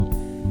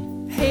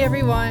Hey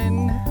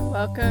everyone,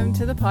 welcome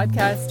to the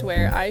podcast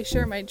where I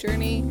share my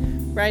journey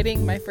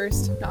writing my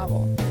first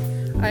novel.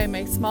 I am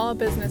a small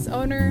business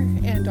owner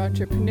and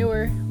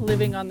entrepreneur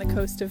living on the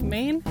coast of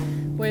Maine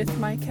with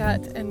my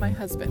cat and my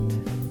husband.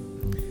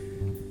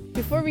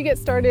 Before we get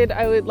started,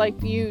 I would like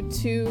you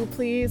to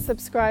please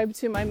subscribe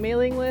to my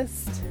mailing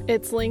list.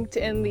 It's linked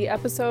in the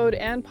episode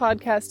and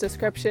podcast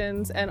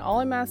descriptions, and all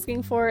I'm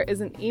asking for is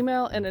an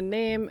email and a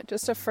name,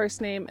 just a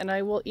first name, and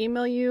I will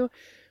email you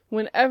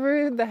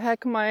whenever the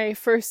heck my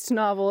first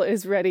novel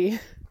is ready.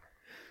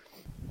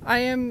 I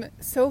am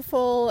so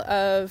full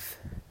of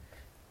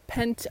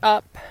pent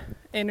up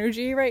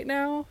energy right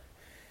now,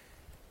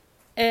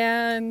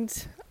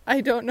 and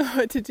I don't know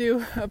what to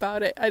do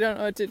about it. I don't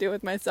know what to do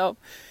with myself.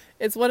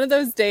 It's one of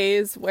those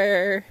days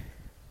where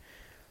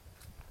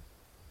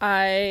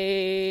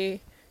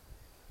I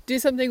do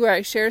something where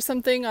I share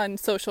something on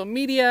social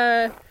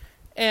media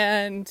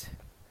and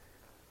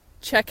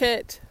check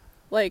it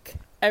like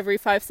every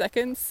 5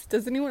 seconds.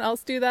 Does anyone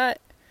else do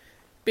that?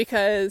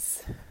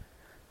 Because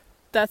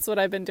that's what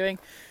I've been doing.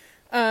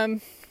 I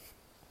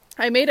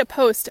made a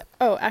post.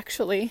 Oh,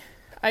 actually,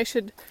 I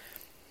should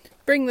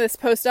bring this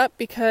post up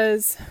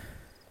because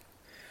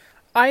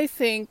I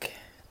think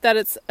that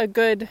it's a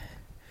good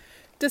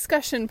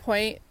discussion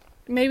point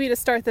maybe to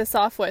start this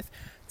off with.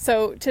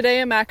 So today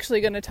I'm actually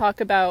going to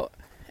talk about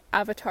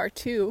Avatar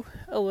 2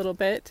 a little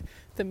bit,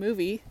 the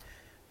movie,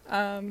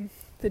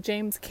 the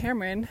James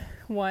Cameron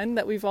one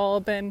that we've all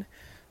been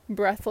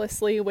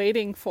breathlessly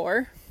waiting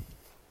for.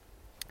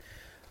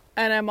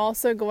 And I'm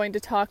also going to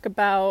talk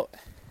about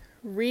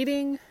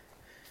reading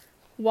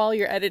while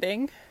you're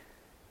editing,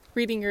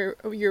 reading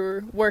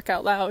your work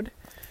out loud,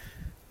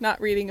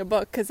 not reading a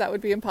book because that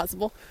would be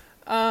impossible.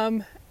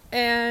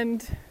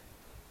 And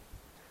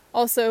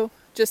also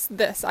just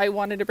this, I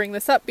wanted to bring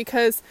this up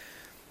because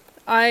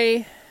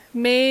I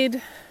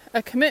made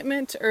a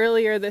commitment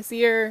earlier this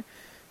year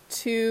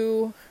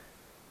to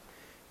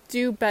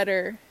do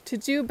better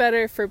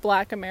for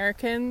Black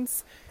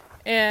Americans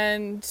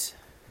and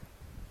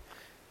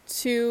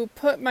to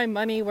put my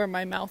money where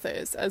my mouth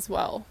is as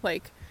well.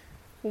 Like,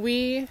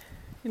 we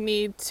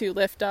need to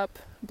lift up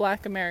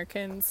Black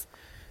Americans,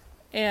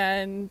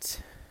 and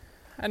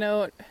I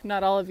know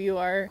not all of you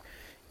are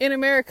in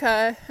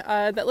America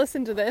that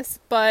listen to this,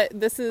 but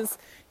this is,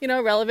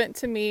 relevant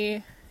to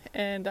me,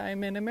 and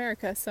I'm in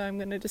America, so I'm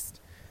going to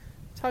just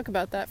talk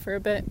about that for a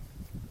bit.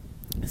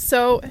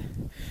 So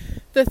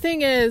the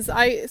thing is,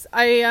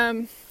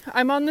 I'm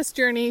on this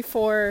journey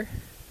for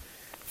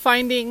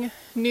finding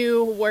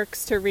new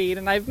works to read,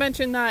 and I've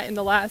mentioned that in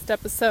the last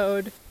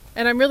episode,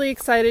 and I'm really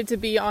excited to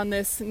be on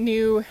this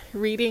new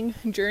reading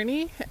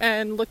journey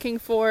and looking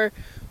for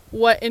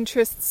what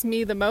interests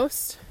me the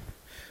most.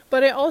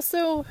 But I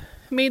also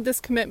made this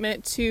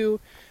commitment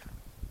to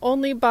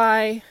only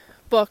buy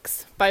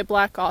books by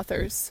Black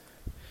authors.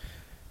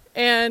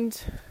 And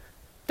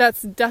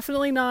that's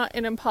definitely not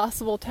an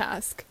impossible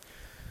task.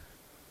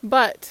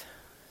 But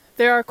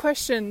there are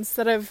questions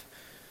that have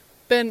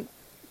been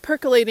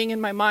percolating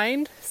in my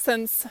mind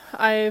since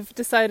I've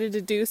decided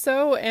to do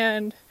so,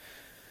 and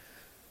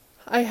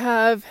I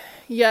have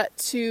yet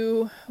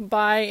to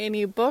buy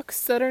any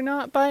books that are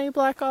not by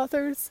Black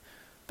authors.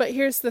 But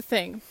here's the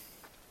thing.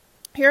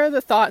 Here are the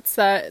thoughts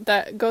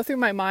that go through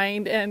my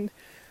mind, and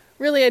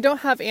really I don't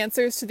have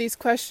answers to these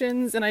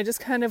questions, and I just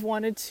kind of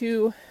wanted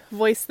to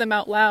voice them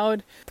out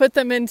loud, put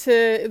them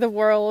into the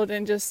world,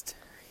 and just,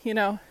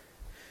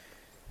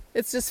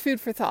 it's just food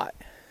for thought.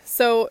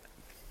 So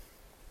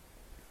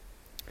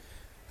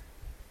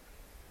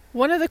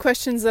one of the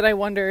questions that I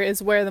wonder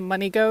is where the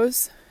money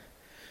goes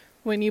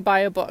when you buy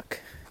a book.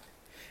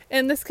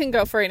 And this can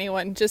go for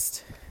anyone,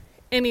 just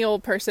any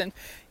old person.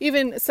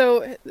 Even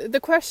so, the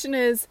question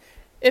is,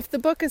 if the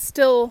book is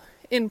still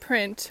in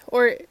print,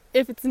 or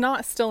if it's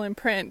not still in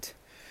print,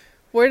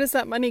 where does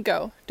that money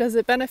go? Does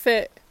it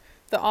benefit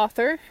the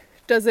author?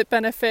 Does it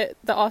benefit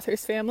the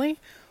author's family?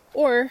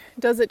 Or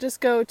does it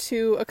just go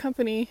to a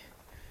company?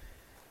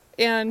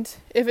 And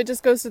if it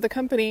just goes to the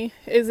company,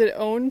 is it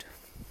owned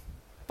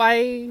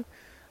by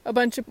a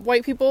bunch of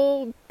white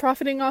people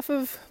profiting off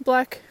of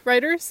Black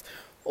writers?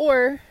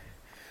 Or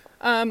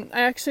I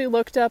actually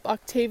looked up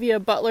Octavia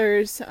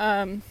Butler's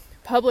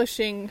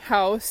publishing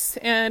house,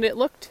 and it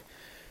looked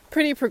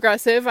pretty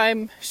progressive.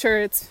 I'm sure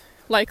it's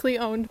likely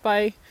owned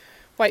by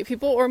white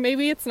people, or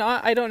maybe it's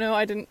not. I don't know.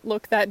 I didn't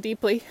look that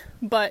deeply,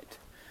 but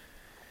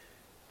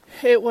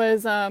it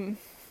was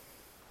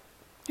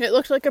it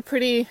looked like a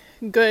pretty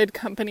good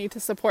company to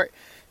support.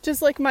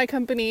 Just like my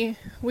company,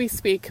 We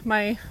Speak,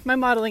 my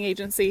modeling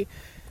agency.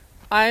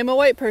 I'm a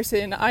white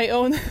person.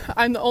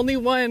 I'm the only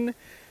one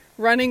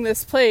running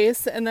this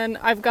place, and then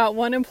I've got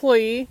one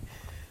employee.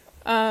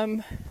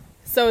 So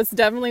it's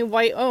definitely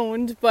white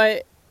owned,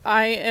 but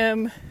I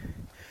am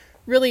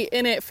really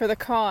in it for the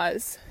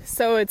cause.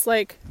 So it's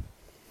like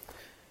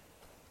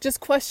just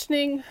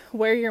questioning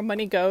where your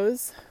money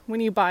goes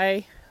when you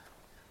buy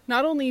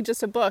not only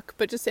just a book,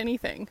 but just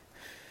anything.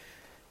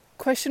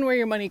 Question where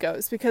your money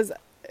goes, because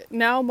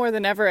now more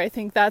than ever, I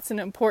think that's an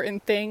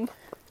important thing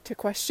to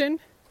question.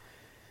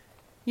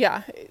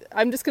 yeah,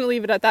 I'm just going to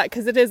leave it at that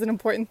because it is an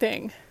important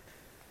thing.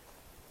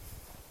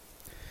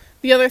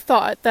 The other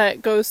thought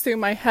that goes through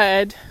my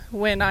head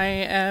when I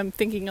am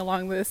thinking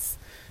along this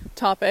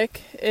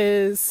topic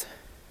is,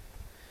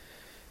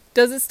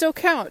 does it still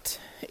count?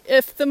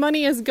 If the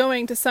money is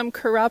going to some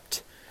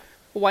corrupt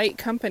white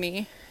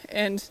company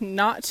and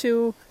not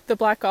to the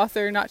black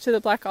author, not to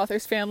the black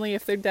author's family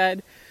if they're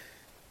dead,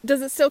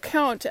 does it still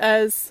count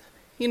as,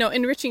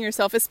 enriching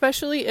yourself,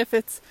 especially if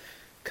it's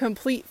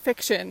complete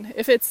fiction?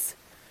 If it's,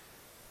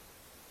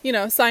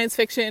 science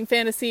fiction,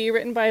 fantasy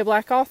written by a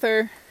black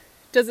author,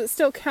 does it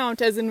still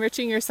count as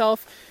enriching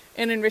yourself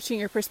and enriching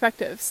your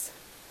perspectives?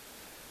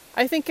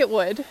 I think it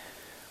would,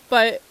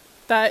 but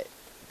I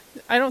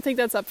don't think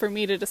that's up for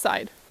me to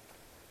decide.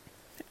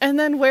 And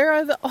then where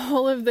are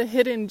all of the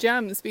hidden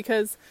gems?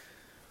 Because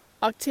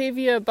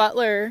Octavia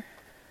Butler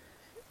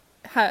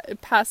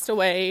passed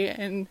away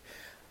in,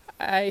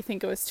 I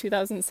think it was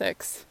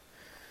 2006.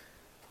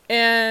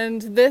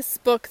 And this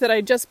book that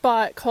I just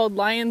bought called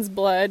Lion's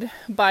Blood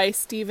by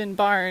Stephen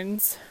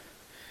Barnes,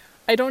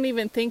 I don't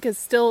even think is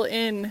still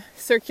in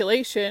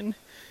circulation.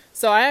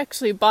 So I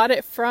actually bought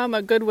it from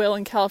a Goodwill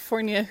in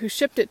California who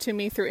shipped it to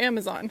me through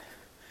Amazon.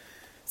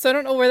 So I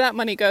don't know where that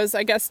money goes,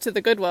 I guess to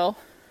the Goodwill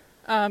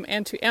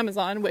and to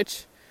Amazon,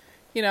 which,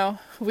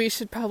 we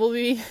should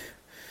probably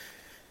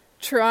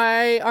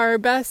try our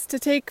best to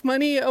take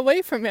money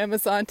away from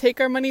Amazon,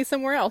 take our money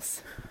somewhere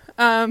else.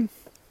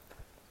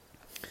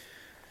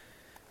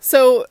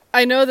 So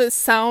I know this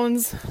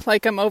sounds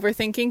like I'm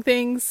overthinking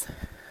things,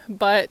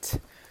 but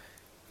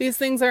these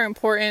things are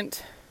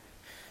important.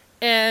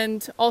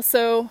 And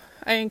also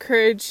I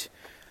encourage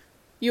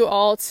you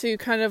all to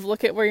kind of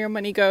look at where your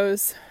money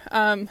goes.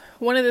 One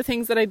of the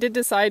things that I did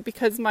decide,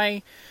 because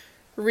my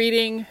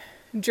reading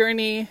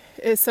journey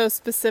is so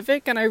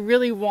specific and I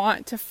really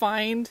want to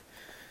find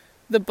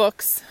the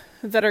books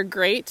that are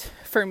great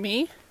for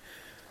me,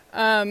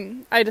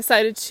 I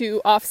decided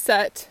to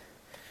offset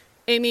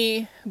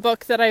any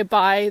book that I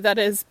buy that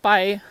is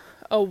by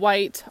a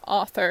white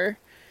author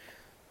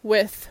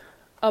with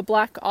a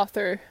black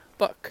author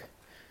book,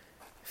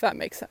 if that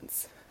makes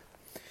sense.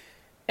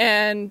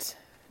 And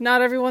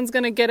not everyone's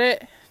going to get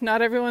it.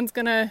 Not everyone's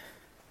going to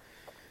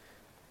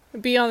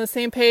be on the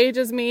same page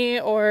as me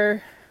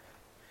or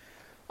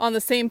on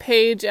the same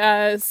page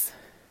as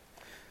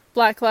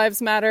Black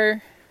Lives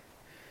Matter.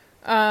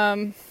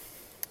 But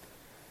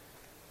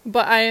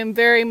I am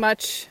very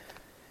much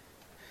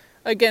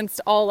against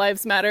all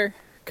lives matter,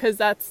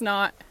 because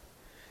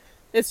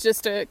it's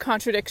just a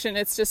contradiction.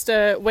 It's just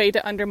a way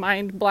to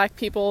undermine black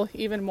people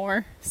even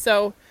more.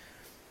 So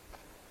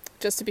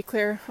just to be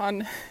clear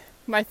on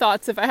my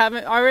thoughts, if I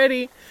haven't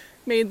already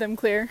made them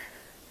clear.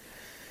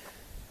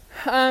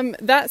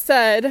 That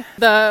said,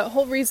 the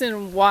whole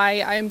reason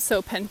why I'm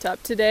so pent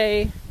up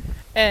today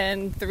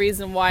and the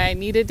reason why I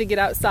needed to get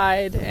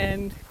outside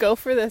and go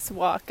for this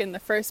walk in the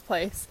first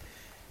place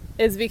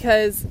is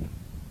because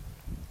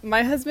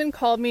my husband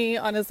called me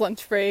on his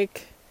lunch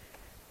break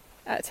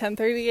at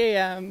 10:30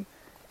 a.m.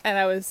 and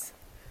I was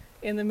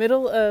in the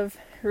middle of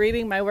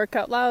reading my work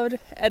out loud,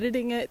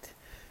 editing it,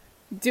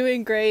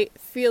 doing great,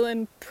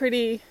 feeling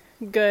pretty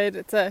good.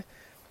 It's a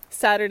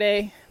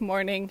Saturday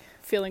morning,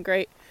 feeling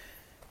great.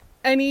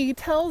 And he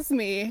tells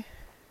me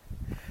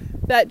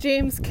that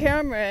James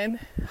Cameron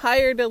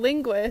hired a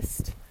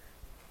linguist,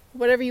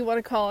 whatever you want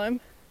to call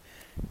him,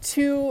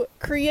 to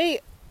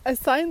create a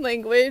sign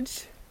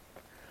language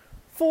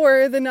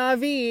for the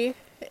Na'vi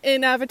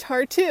in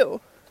Avatar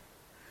 2.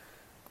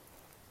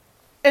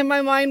 And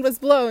my mind was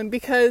blown,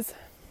 because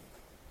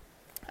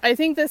I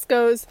think this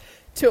goes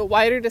to a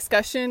wider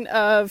discussion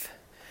of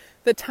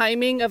the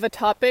timing of a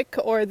topic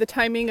or the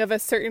timing of a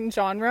certain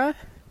genre.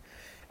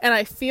 And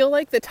I feel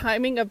like the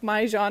timing of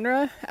my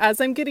genre,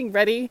 as I'm getting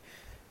ready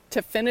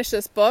to finish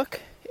this book,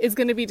 is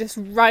going to be just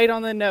right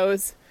on the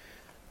nose.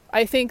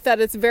 I think that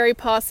it's very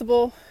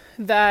possible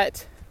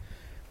that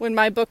when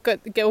my book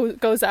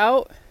goes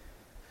out,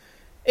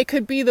 it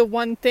could be the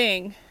one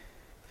thing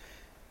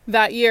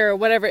that year or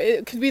whatever.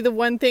 It could be the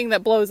one thing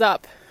that blows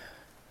up.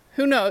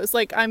 Who knows?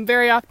 I'm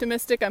very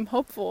optimistic. I'm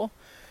hopeful.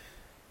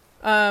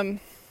 I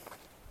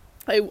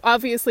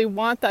obviously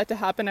want that to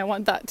happen. I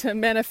want that to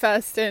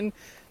manifest, and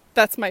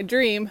that's my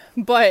dream.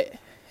 But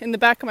in the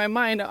back of my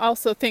mind, I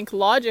also think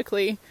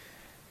logically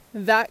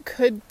that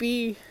could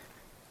be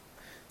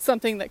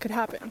something that could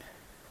happen.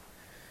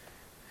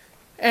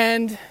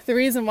 And the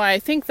reason why I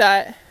think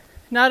that,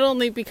 not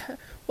only because,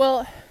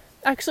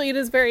 actually it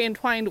is very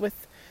entwined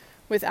with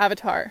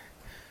Avatar.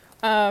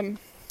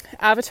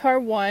 Avatar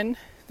 1,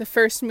 the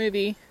first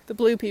movie, The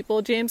Blue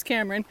People, James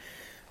Cameron,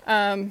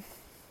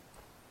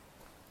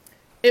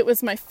 it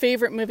was my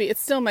favorite movie. It's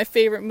still my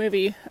favorite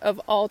movie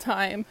of all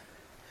time.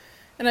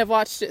 And I've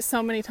watched it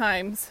so many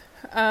times.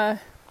 I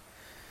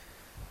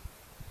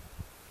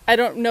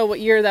don't know what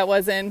year that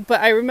was in,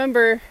 but I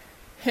remember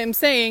him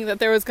saying that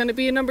there was going to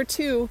be a number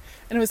 2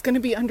 and it was going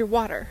to be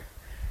underwater.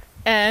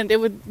 And it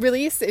would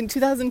release in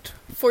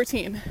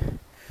 2014.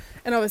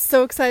 And I was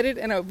so excited,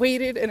 and I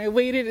waited,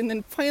 and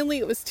then finally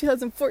it was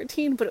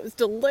 2014, but it was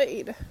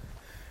delayed.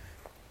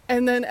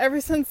 And then ever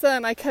since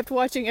then, I kept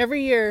watching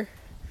every year,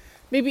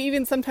 maybe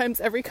even sometimes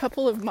every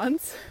couple of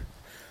months.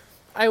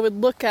 I would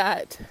look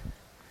at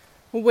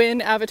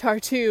when Avatar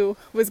 2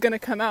 was going to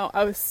come out.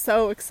 I was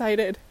so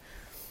excited.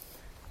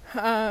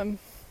 And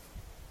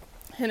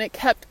it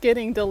kept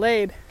getting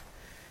delayed.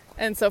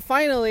 And so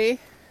finally,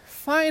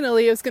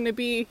 it was going to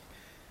be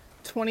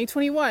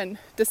 2021,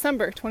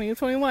 December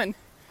 2021.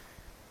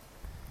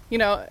 You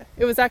know,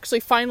 it was actually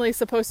finally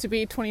supposed to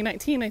be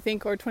 2019, I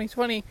think, or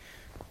 2020.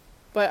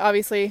 But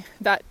obviously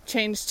that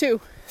changed too.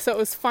 So it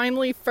was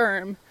finally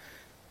firm.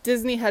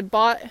 Disney had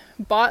bought,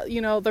 you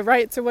know, the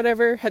rights or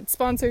whatever, had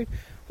sponsored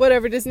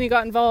whatever, Disney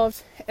got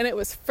involved, and it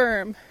was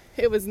firm.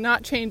 It was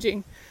not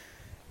changing.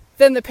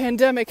 Then the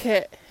pandemic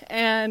hit,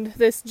 and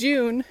this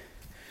June,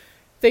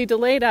 they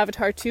delayed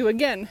Avatar 2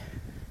 again,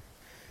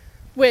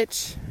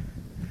 which,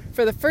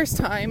 for the first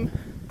time,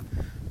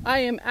 I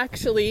am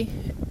actually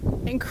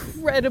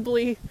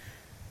incredibly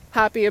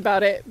happy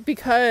about it,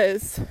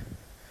 because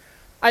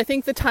I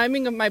think the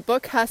timing of my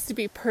book has to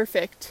be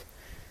perfect.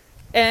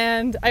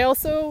 And I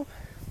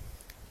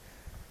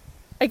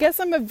guess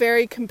I'm a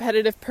very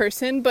competitive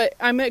person, but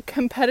I'm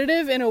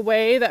competitive in a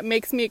way that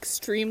makes me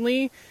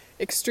extremely,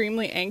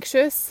 extremely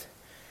anxious.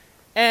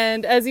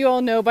 And as you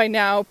all know by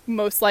now,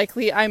 most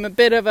likely, I'm a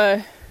bit of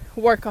a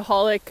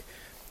workaholic.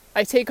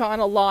 I take on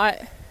a lot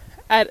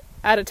at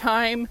a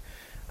time.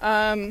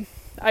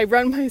 I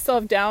run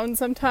myself down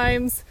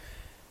sometimes,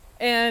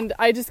 and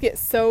I just get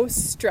so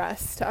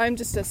stressed. I'm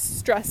just a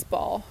stress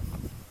ball.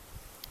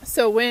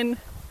 So when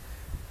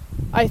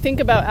I think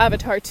about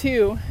Avatar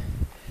 2,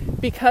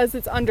 because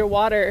it's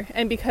underwater,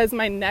 and because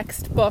my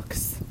next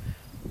books,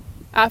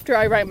 after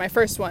I write my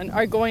first one,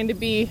 are going to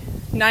be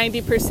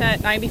 90%,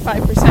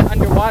 95%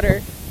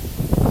 underwater,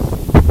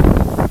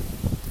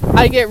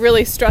 I get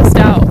really stressed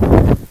out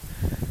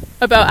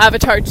about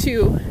Avatar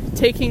 2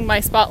 taking my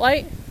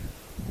spotlight,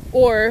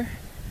 or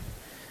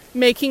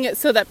making it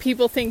so that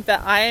people think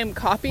that I am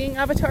copying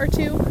Avatar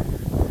 2.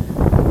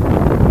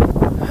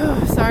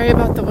 Sorry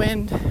about the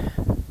wind.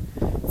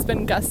 It's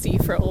been gusty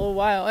for a little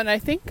while, and I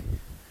think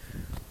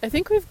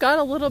we've got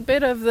a little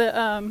bit of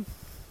the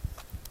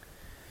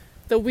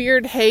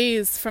weird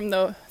haze from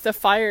the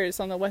fires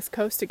on the West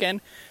Coast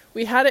again.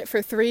 We had it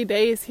for 3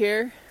 days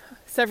here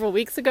several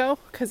weeks ago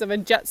because of a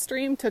jet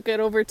stream took it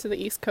over to the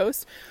East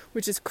Coast,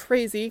 which is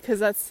crazy because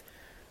that's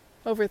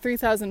over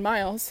 3,000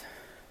 miles.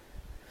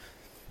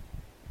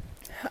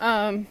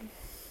 But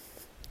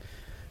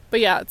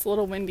yeah, it's a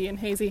little windy and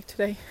hazy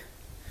today.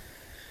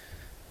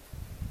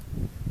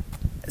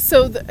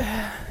 So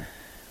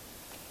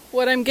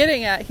what I'm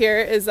getting at here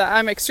is that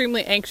I'm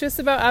extremely anxious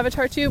about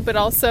Avatar 2, but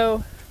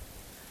also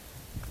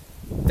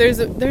there's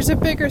a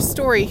bigger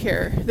story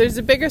here. There's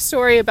a bigger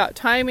story about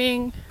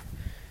timing,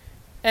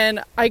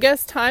 and I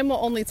guess time will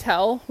only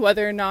tell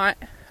whether or not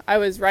I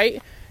was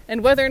right,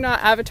 and whether or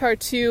not Avatar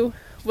 2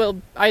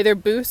 will either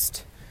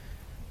boost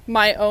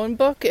my own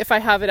book if I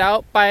have it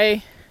out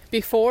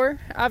before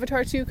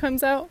Avatar 2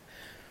 comes out.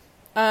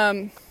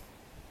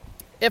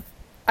 If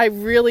I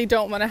really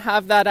don't want to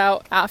have that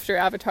out after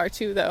Avatar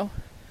 2 though.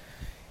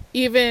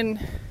 Even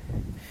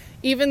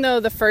though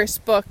the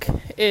first book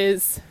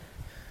is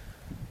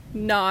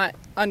not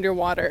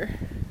underwater.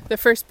 The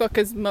first book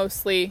is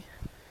mostly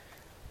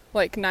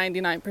like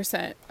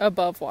 99%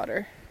 above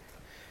water.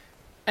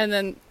 And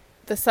then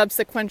the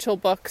subsequential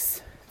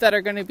books that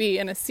are going to be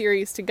in a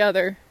series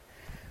together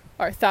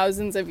are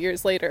thousands of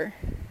years later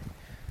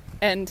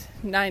and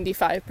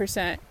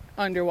 95%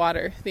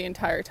 underwater the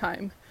entire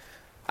time.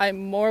 I'm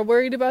more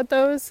worried about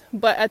those,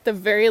 but at the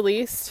very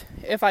least,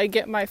 if I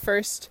get my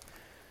first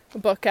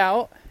book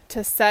out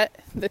to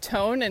set the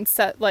tone and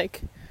set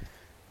like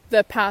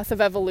the path of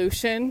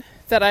evolution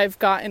that I've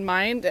got in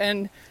mind,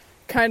 and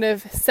kind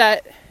of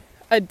set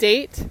a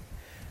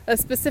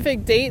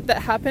specific date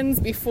that happens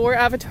before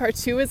Avatar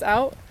 2 is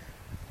out,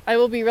 I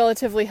will be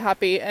relatively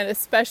happy. And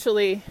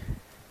especially,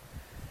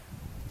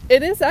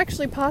 it is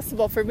actually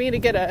possible for me to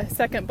get a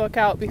second book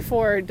out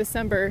before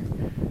December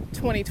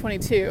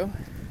 2022.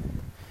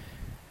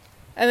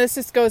 And this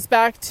just goes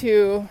back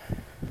to,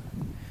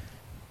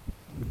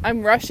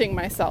 I'm rushing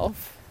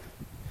myself.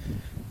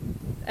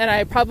 And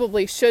I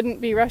probably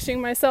shouldn't be rushing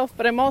myself,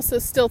 but I'm also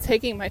still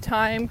taking my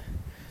time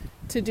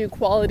to do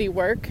quality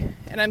work.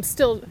 And I'm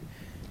still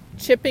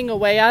chipping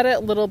away at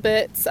it little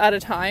bits at a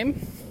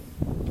time.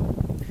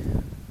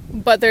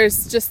 But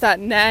there's just that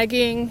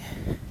nagging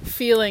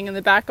feeling in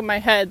the back of my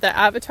head that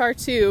Avatar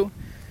 2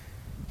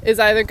 is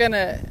either going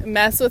to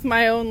mess with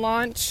my own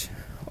launch,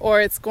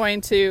 or it's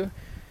going to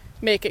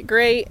make it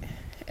great,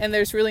 and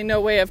there's really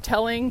no way of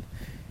telling.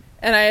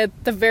 And I,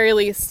 at the very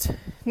least,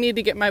 need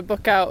to get my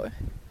book out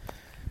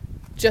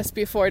just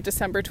before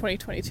December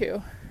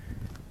 2022.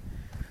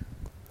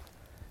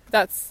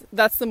 That's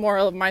the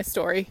moral of my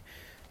story.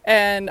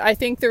 And I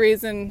think the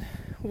reason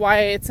why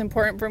it's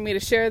important for me to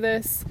share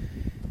this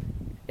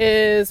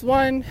is,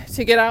 one,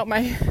 to get out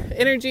my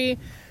energy.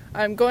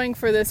 I'm going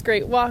for this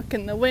great walk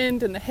in the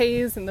wind and the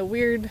haze and the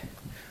weird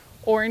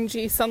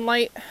orangey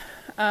sunlight.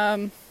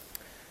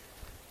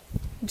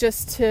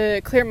 just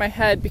to clear my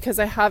head, because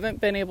I haven't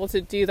been able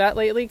to do that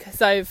lately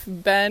because I've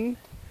been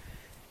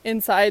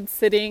inside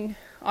sitting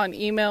on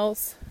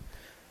emails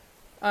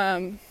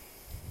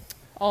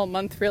all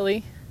month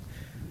really.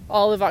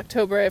 All of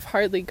October I've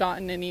hardly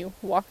gotten any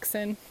walks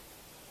in.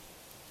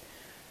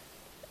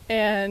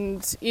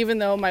 And even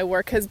though my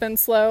work has been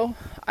slow,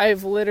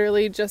 I've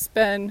literally just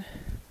been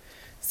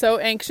so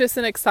anxious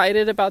and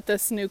excited about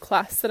this new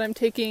class that I'm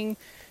taking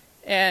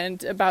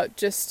and about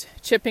just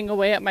chipping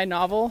away at my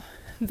novel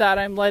that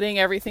I'm letting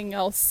everything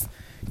else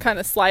kind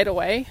of slide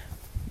away.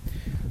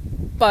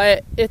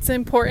 But it's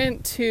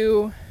important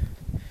to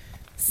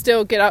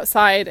still get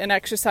outside and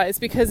exercise,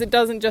 because it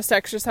doesn't just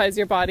exercise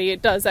your body,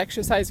 it does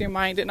exercise your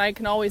mind. And I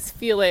can always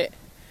feel it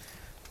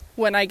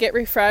when I get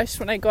refreshed,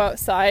 when I go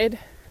outside.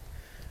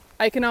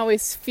 I can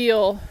always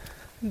feel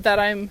that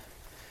I'm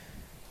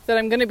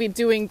going to be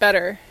doing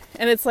better.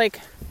 And it's like,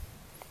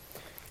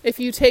 if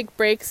you take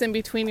breaks in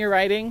between your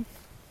writing,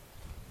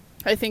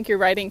 I think your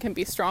writing can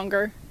be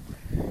stronger.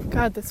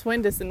 God, this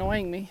wind is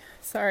annoying me.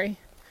 Sorry.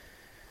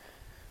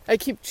 I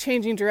keep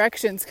changing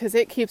directions because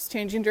it keeps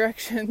changing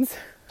directions.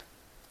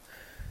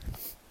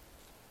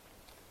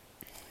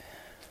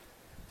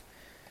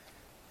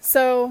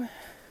 So,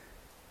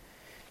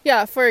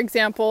 yeah, for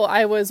example,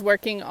 I was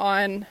working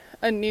on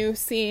a new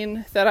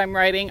scene that I'm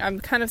writing. I'm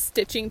kind of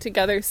stitching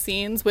together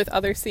scenes with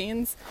other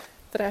scenes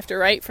that I have to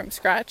write from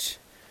scratch.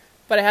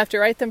 But I have to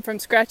write them from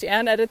scratch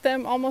and edit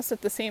them almost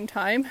at the same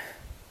time.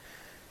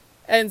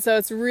 And so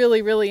it's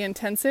really, really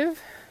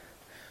intensive.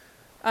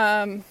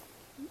 And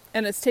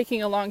it's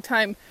taking a long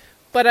time.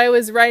 But I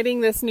was writing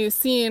this new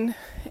scene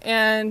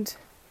and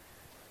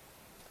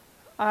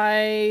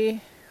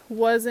I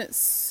wasn't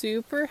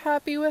super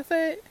happy with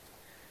it.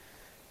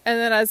 And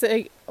then as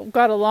I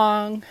got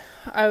along,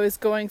 I was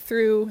going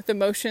through the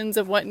motions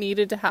of what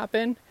needed to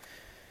happen.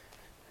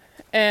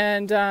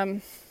 And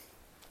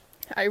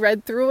I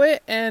read through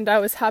it and I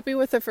was happy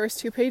with the first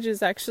 2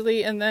 pages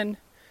actually. And then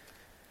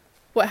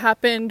what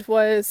happened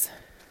was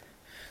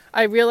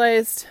I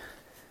realized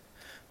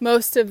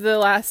most of the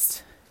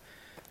last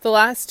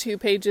 2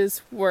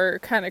 pages were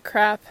kind of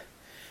crap.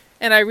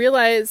 And I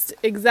realized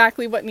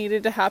exactly what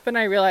needed to happen.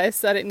 I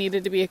realized that it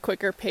needed to be a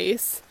quicker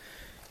pace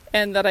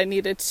and that I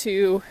needed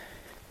to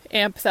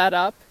amp that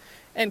up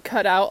and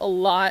cut out a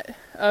lot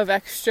of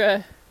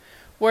extra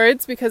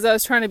words because I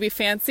was trying to be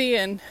fancy.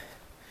 And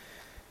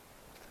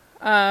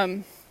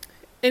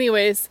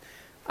anyways,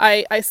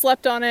 I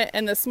slept on it,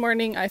 and this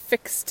morning I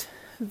fixed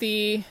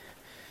the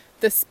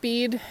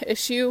speed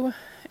issue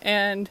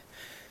and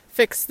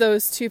fixed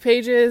those 2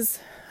 pages,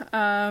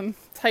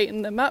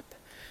 tightened them up.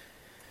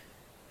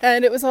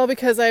 And it was all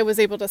because I was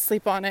able to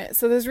sleep on it.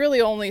 So there's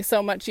really only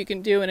so much you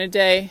can do in a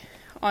day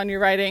on your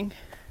writing,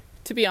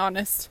 to be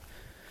honest.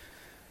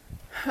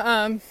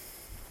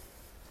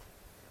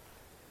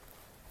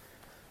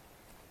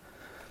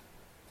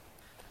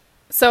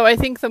 So I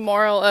think the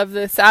moral of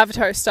this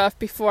Avatar stuff,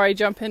 before I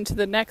jump into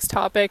the next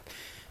topic,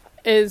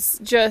 is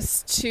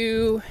just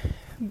to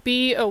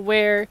be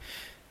aware.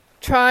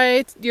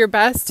 Try your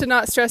best to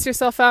not stress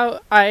yourself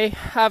out. I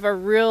have a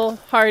real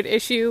hard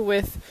issue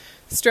with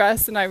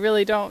stress, and I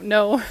really don't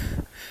know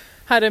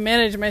how to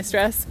manage my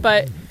stress.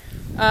 But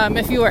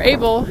if you are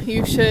able,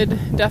 you should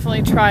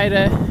definitely try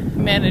to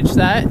manage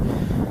that.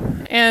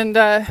 And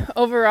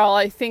overall,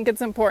 I think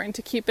it's important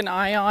to keep an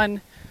eye on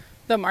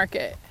the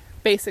market.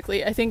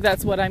 Basically, I think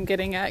that's what I'm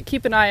getting at.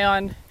 Keep an eye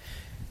on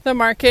the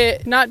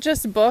market, not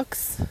just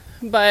books,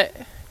 but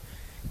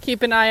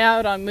keep an eye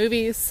out on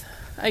movies,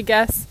 I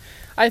guess.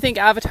 I think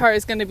Avatar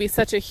is going to be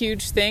such a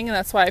huge thing, and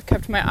that's why I've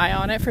kept my eye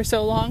on it for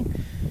so long.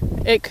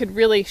 It could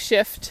really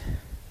shift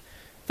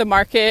the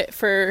market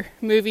for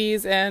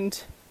movies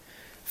and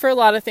for a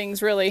lot of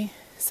things, really.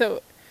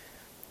 So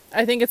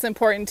I think it's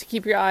important to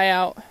keep your eye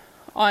out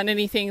on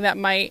anything that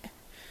might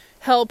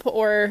help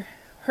or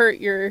hurt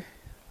your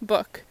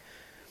book.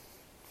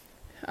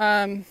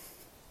 And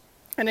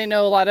I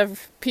know a lot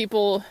of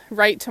people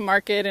write to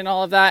market and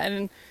all of that,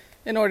 and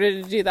in order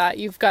to do that,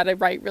 you've got to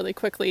write really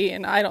quickly,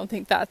 and I don't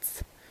think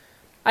that's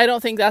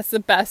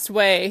the best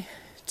way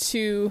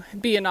to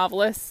be a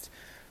novelist.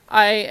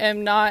 I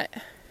am not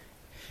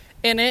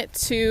in it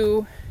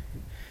to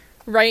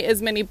write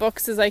as many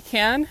books as I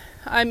can.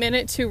 I'm in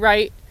it to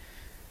write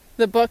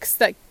the books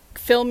that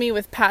fill me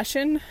with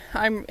passion.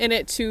 I'm in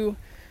it to,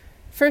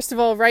 first of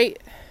all,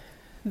 write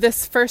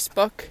this first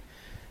book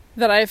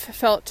that I've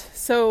felt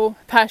so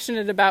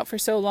passionate about for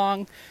so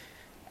long,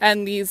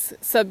 and these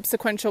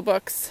subsequent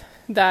books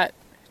that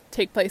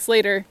take place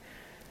later.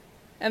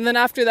 And then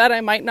after that,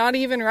 I might not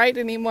even write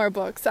any more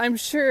books. I'm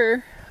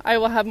sure I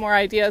will have more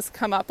ideas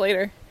come up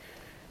later.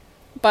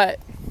 But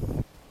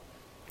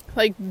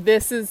like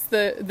this is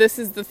the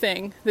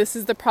thing. This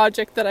is the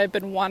project that I've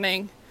been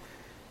wanting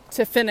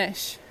to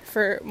finish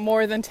for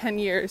more than 10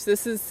 years.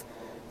 This is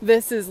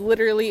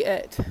literally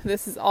it.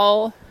 This is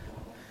all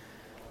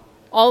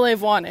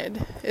I've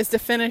wanted, is to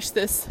finish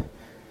this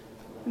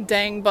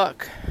dang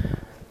book.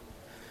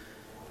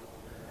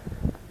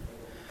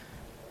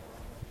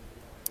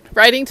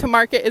 Writing to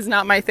market is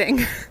not my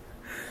thing.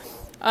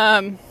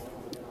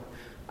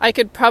 I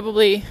could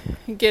probably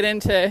get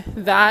into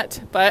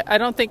that, but I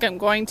don't think I'm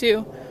going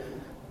to.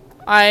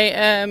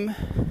 I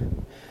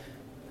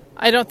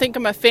don't think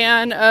I'm a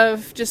fan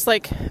of just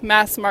like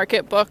mass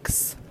market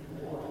books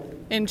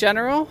in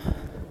general.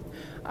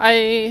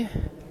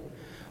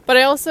 But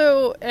I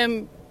also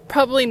am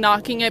probably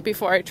knocking it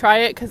before I try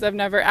it because I've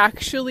never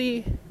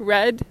actually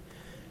read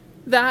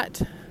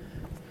that,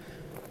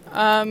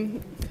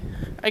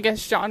 I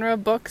guess, genre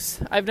of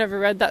books. I've never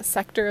read that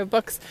sector of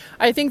books.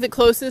 I think the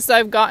closest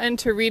I've gotten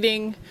to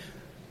reading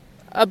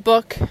a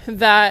book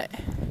that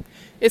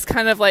is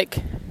kind of like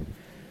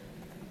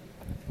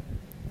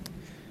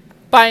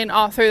by an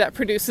author that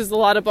produces a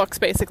lot of books,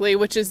 basically,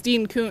 which is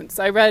Dean Koontz.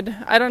 I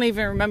don't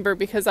even remember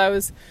because I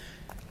was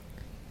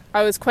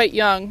quite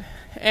young,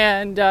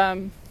 and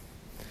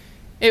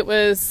it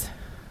was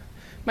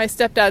my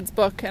stepdad's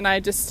book, and I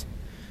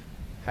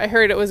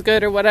heard it was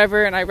good or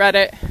whatever, and I read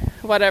it,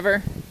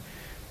 whatever.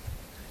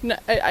 No,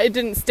 it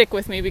didn't stick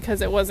with me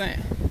because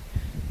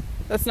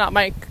that's not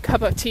my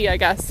cup of tea, I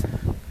guess.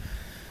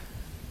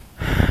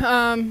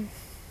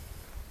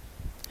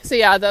 So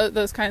yeah,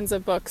 those kinds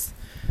of books.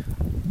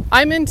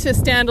 I'm into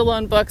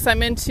standalone books.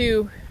 I'm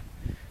into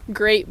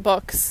great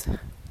books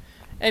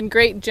and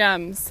great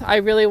gems. I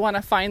really want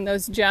to find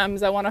those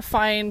gems. I want to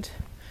find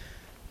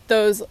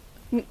those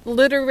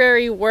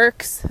literary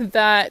works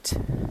that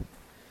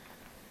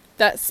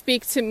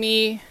speak to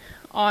me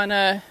on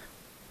a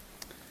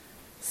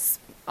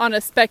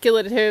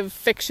speculative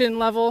fiction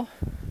level.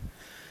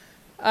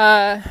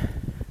 Another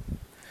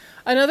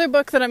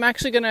book that I'm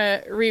actually going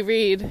to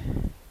reread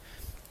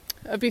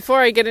before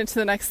I get into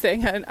the next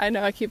thing, I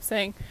know I keep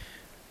saying,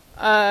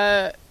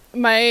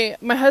 my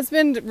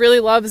husband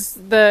really loves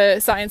the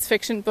science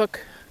fiction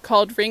book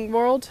called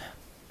Ringworld.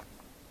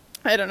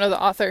 I don't know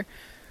the author,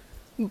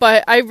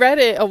 but I read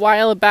it a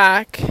while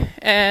back,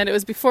 and it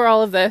was before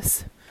all of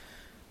this,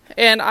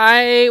 and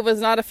I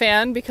was not a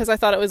fan because I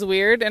thought it was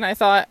weird, and I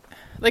thought,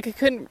 I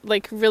couldn't,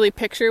 really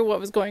picture what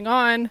was going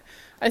on.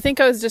 I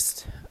think I was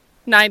just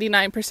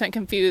 99%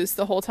 confused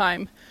the whole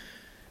time.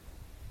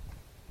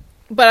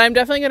 But I'm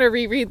definitely going to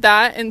reread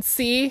that and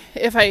see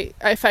if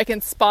I can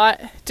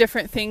spot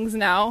different things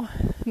now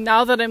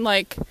that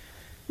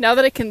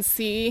I can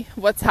see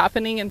what's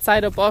happening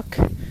inside a book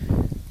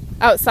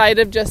outside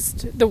of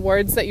just the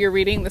words that you're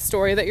reading, the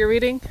story that you're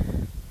reading.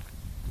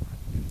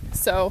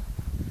 So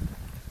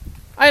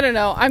I don't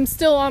know. I'm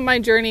still on my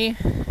journey,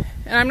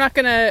 and I'm not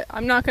going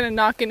to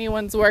knock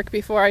anyone's work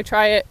before I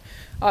try it,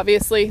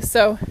 obviously.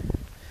 So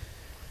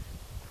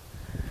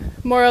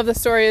moral of the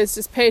story is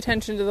just pay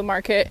attention to the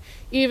market,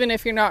 even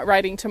if you're not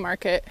writing to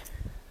market.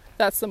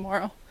 That's the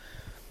moral.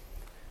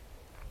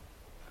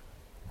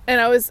 And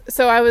I was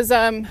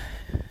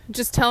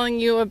just telling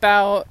you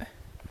about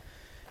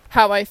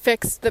how I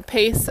fixed the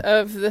pace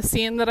of the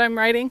scene that I'm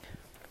writing,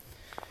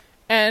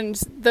 and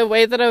the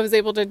way that I was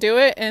able to do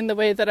it, and the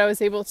way that I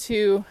was able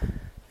to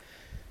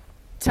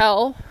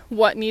tell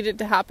what needed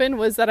to happen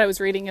was that I was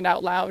reading it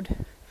out loud.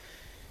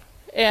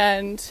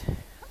 And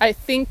I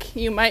think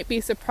you might be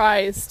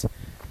surprised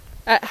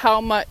at how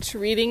much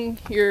reading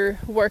your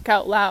work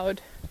out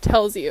loud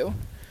tells you,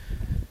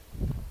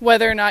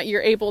 whether or not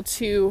you're able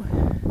to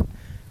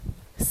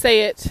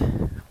say it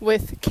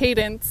with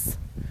cadence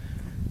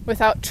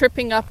without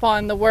tripping up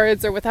on the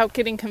words or without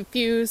getting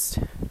confused.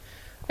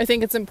 I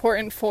think it's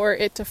important for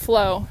it to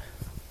flow.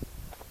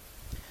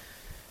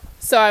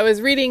 So I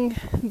was reading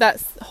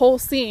that whole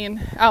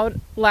scene out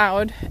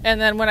loud, and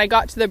then when I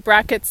got to the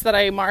brackets that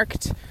I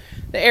marked,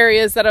 the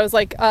areas that I was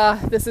like,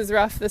 this is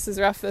rough, this is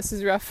rough, this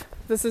is rough,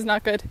 this is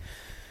not good,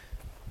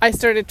 I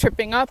started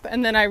tripping up,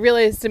 and then I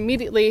realized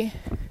immediately,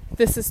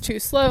 this is too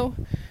slow,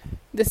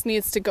 this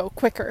needs to go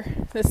quicker,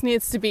 this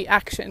needs to be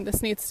action,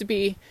 this needs to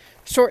be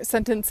short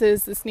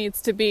sentences, this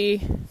needs to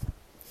be,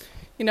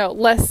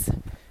 less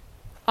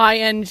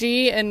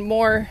ing and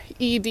more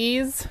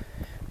eds,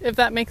 if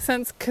that makes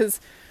sense,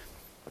 because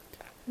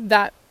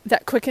that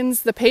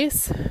quickens the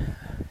pace,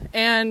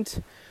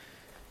 and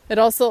it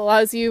also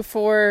allows you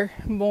for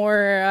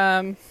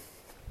more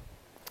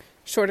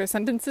shorter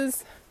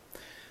sentences.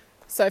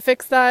 So I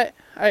fixed that,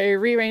 I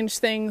rearranged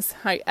things,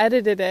 I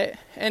edited it,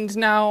 and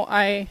now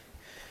I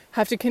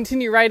have to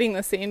continue writing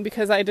the scene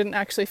because I didn't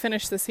actually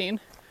finish the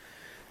scene.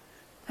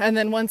 And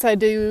then once I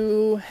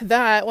do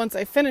that, once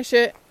I finish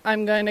it,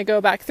 I'm going to go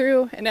back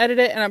through and edit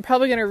it, and I'm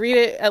probably going to read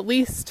it at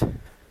least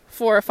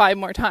 4 or 5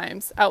 more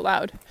times out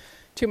loud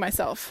to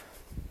myself.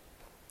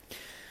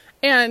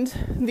 And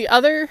the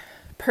other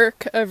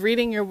perk of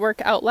reading your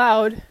work out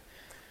loud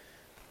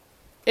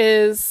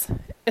is,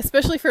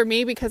 especially for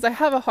me, because I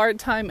have a hard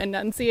time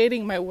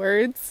enunciating my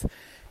words,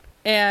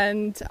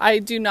 and I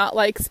do not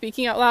like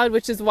speaking out loud,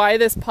 which is why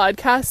this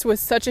podcast was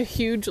such a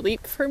huge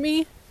leap for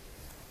me.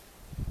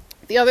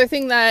 The other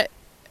thing that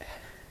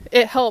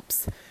it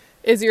helps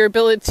is your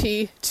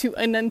ability to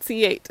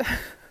enunciate.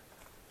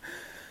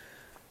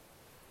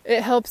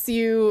 It helps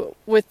you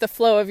with the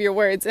flow of your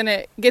words, and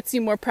it gets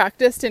you more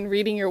practiced in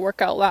reading your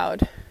work out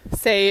loud.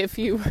 Say if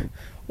you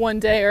one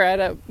day are at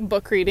a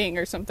book reading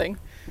or something.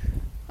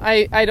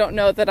 I don't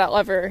know that I'll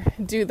ever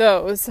do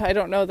those. I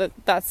don't know that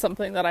that's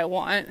something that I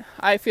want.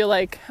 I feel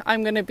like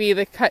I'm going to be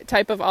the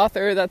type of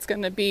author that's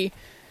going to be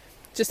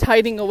just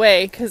hiding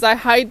away, because I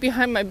hide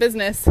behind my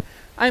business.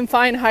 I'm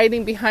fine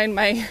hiding behind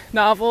my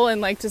novel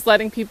and like just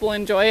letting people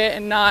enjoy it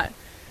and not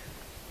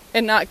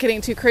getting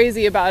too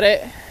crazy about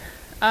it.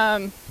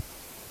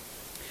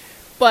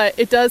 But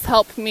it does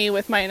help me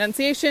with my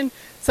enunciation.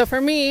 So for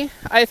me,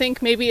 I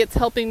think maybe it's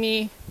helping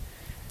me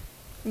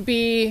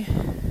be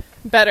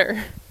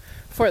better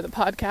for the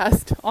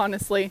podcast,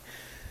 honestly.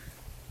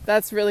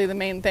 That's really the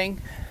main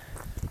thing.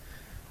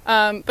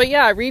 But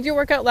yeah, read your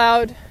work out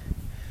loud,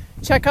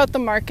 check out the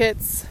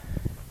markets,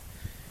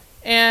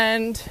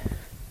 and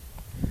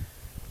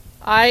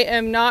I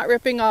am not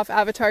ripping off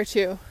Avatar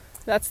 2.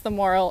 That's the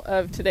moral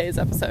of today's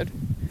episode.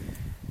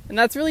 And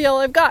that's really all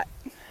I've got.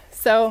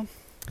 So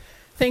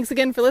thanks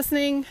again for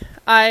listening.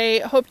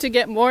 I hope to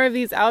get more of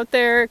these out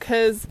there,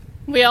 because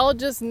we all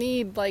just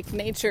need like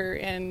nature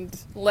and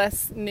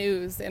less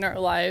news in our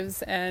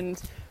lives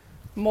and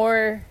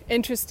more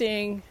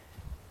interesting,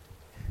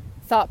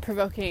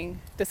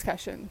 thought-provoking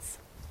discussions.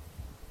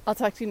 I'll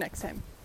talk to you next time.